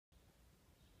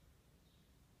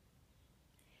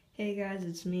Hey guys,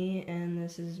 it's me, and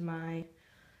this is my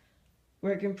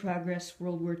work in progress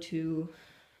World War II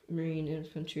Marine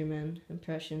infantryman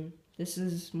impression. This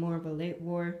is more of a late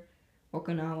war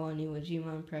Okinawa and Iwo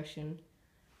Jima impression.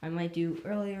 I might do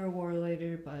earlier war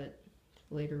later, but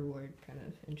later war kind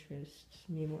of interests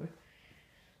me more.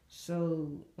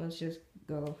 So let's just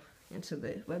go into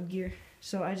the web gear.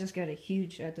 So I just got a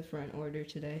huge at the front order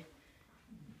today,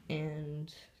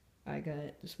 and I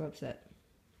got this website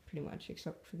pretty much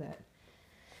except for that.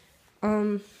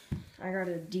 I got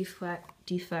a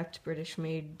defect British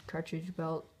made cartridge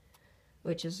belt,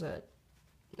 which is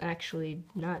actually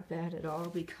not bad at all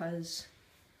because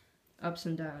ups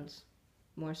and downs,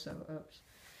 more so ups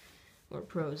or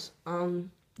pros.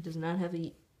 Does not have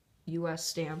a US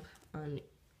stamp on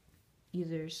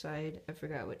either side. I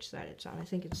forgot which side it's on. I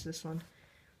think it's this one.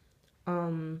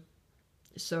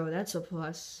 So that's a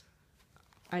plus.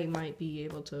 I might be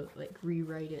able to like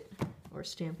rewrite it or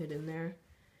stamp it in there.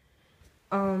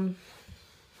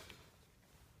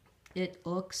 It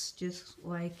looks just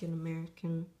like an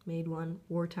American made one,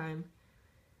 wartime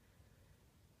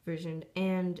version,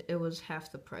 and it was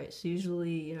half the price.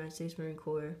 Usually United States Marine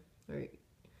Corps or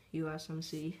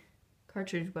USMC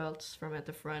cartridge belts from at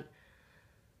the front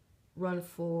run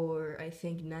for I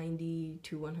think $90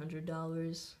 to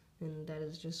 $100, and that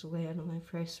is just way out of my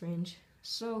price range.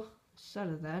 So instead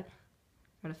of that,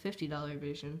 I got a $50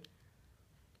 version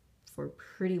for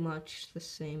pretty much the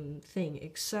same thing,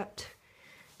 except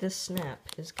this snap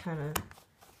is kind of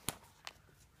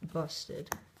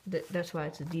busted. That's why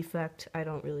it's a defect. I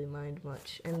don't really mind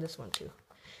much, and this one too.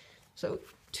 So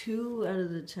 2 out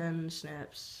of the 10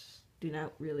 snaps do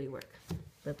not really work,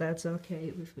 but that's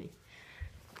okay with me.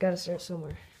 Gotta start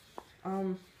somewhere.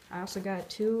 I also got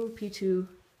 2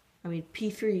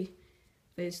 P3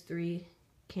 Phase 3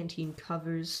 canteen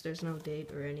covers. There's no date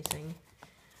or anything,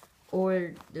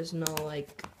 or there's no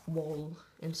like wool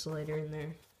insulator in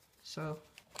there. So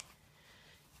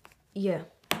yeah,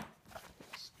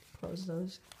 let's close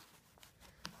those.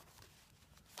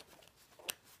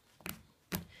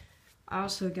 I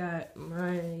also got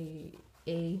my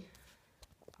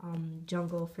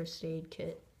jungle first aid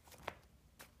kit,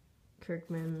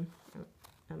 Kirkman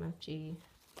MFG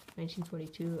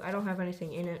 1942. I don't have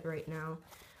anything in it right now,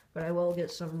 but I will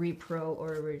get some repro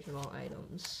or original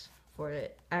items for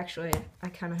it. Actually, I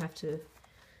kind of have to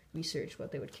research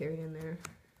what they would carry in there,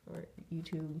 or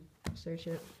YouTube search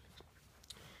it,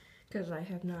 because I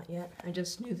have not yet. I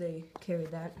just knew they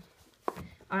carried that.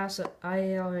 I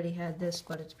already had this,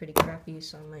 but it's pretty crappy,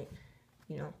 so I might,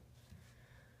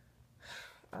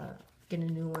 get a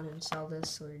new one and sell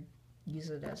this, or use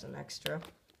it as an extra.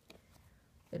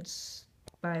 It's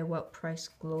by What Price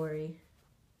Glory,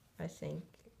 I think,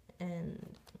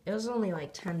 and it was only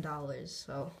like $10,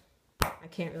 so I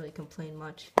can't really complain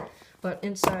much. But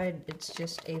inside, it's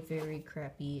just a very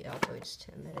crappy Altoids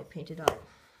tin that I painted up.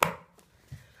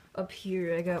 Up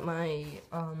here, I got my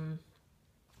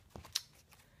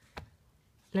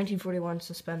 1941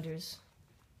 suspenders.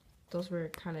 Those were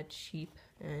kind of cheap,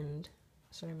 and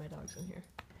sorry, my dog's in here.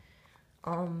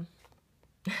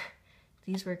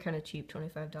 These were kind of cheap,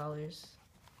 $25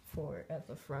 for at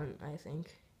the front, I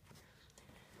think.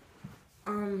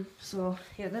 So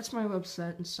yeah, that's my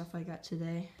website and stuff I got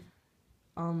today.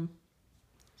 So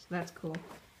that's cool.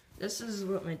 This is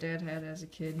what my dad had as a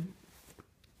kid.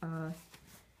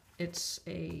 It's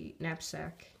a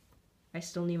knapsack. I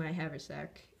still need my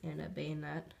haversack and a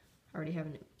bayonet. I already have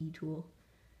an e-tool.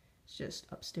 It's just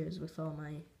upstairs with all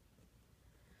my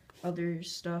other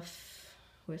stuff,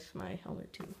 with my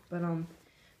helmet too. But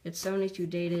it's 72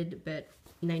 dated, but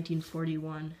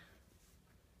 1941.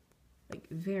 Like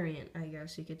variant, I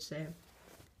guess you could say.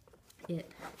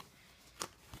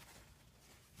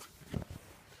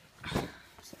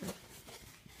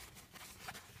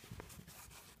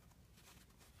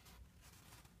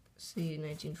 See,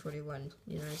 1941,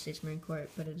 United States Marine Corps,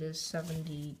 but it is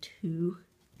 72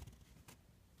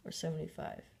 or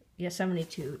 75. Yeah,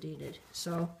 72 dated.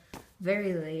 So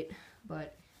very late,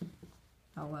 but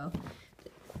oh well.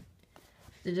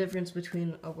 The difference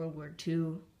between a World War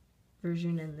II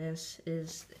version and this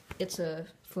is it's a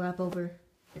flap over.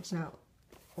 It's not,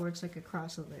 or it's like a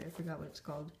crossover. I forgot what it's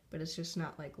called, but it's just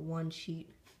not like one sheet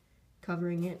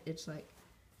covering it. It's like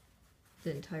the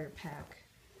entire pack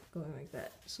going like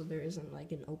that. So there isn't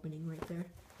like an opening right there,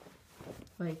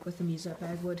 like what the Musette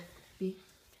bag would be.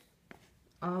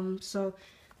 So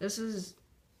this is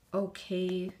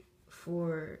okay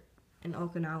for an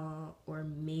Okinawa or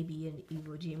maybe an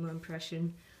Iwo Jima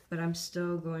impression, but I'm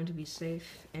still going to be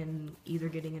safe and either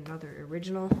getting another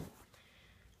original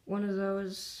one of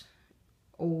those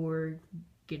or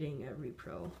getting a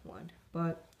repro one.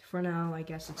 But for now, I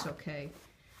guess it's okay.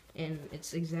 And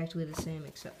it's exactly the same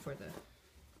except for the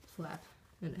flap.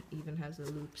 And it even has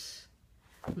the loops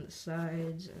on the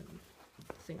sides and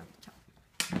the thing on the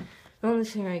top. The only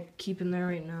thing I keep in there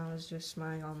right now is just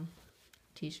my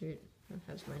t-shirt. It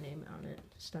has my name on it,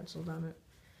 stenciled on it.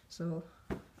 So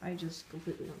I just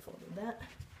completely unfolded that.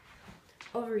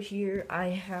 Over here I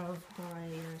have my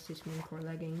United States Marine Corps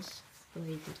leggings. The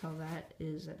way you can tell that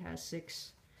is it has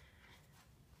 6,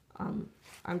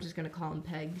 I'm just gonna call them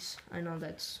pegs. I know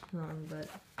that's wrong, but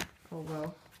oh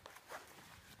well.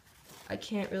 I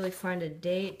can't really find a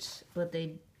date, but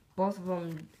both of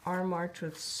them are marked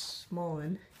with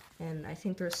Smolin, and I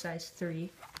think they're a size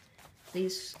 3.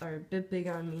 These are a bit big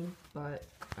on me, but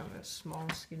I'm a small,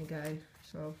 skinny guy,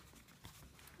 so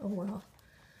oh well.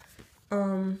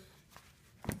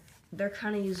 They're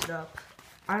kind of used up.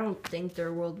 I don't think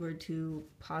they're World War II,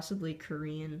 possibly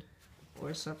Korean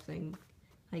or something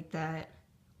like that.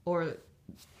 Or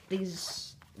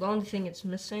these, the only thing it's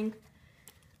missing,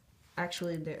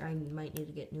 actually I might need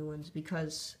to get new ones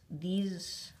because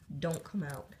these don't come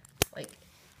out. Like,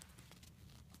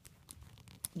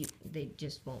 they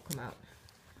just won't come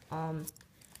out.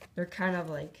 They're kind of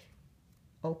like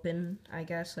open, I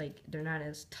guess. Like, they're not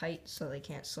as tight, so they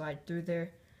can't slide through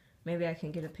there. Maybe I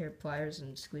can get a pair of pliers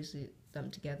and squeeze them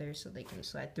together so they can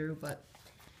slide through, but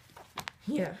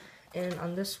yeah. And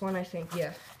on this one, I think,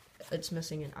 yeah, it's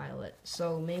missing an eyelet.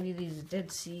 So maybe these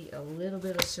did see a little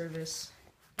bit of service,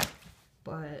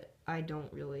 but I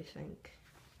don't really think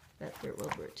that they're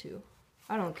World War II.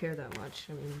 I don't care that much.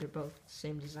 I mean, they're both the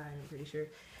same design, I'm pretty sure.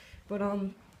 But,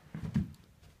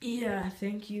 yeah,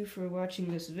 thank you for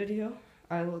watching this video.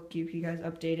 I will keep you guys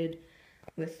updated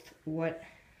with what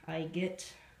I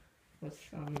get with,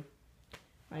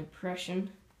 my impression.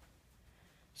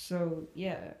 So,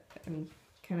 yeah, I'm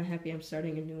kind of happy I'm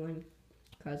starting a new one,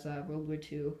 because, World War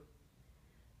II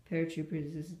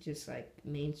paratroopers is just, like,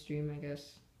 mainstream, I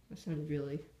guess. That sounds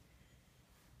really,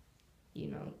 you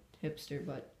know, hipster,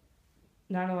 but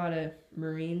not a lot of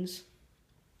Marines,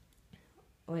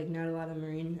 like, not a lot of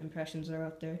Marine impressions are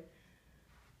out there.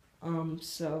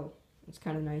 So it's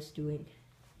kind of nice doing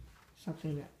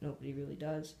something that nobody really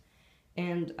does.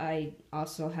 And I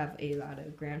also have a lot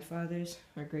of grandfathers,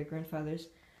 or great-grandfathers,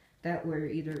 that were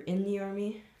either in the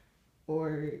Army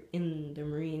or in the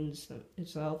Marines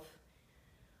itself,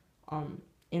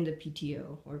 in the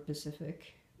PTO, or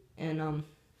Pacific. And one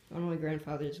of my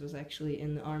grandfathers was actually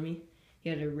in the Army. He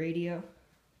had a radio.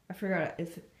 I forgot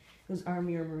if it was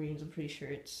Army or Marines. I'm pretty sure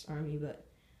it's Army, but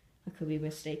I could be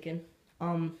mistaken.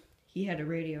 He had a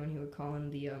radio, and he would call in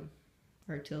the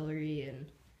artillery and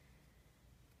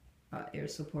air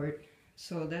support.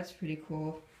 So that's pretty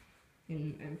cool.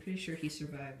 And I'm pretty sure he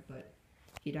survived, but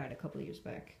he died a couple years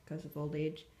back because of old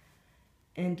age.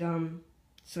 And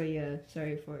so yeah,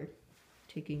 sorry for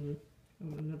taking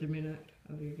another minute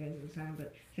of your guys' time,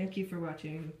 but thank you for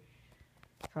watching.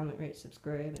 Comment, rate,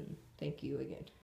 subscribe, and thank you again.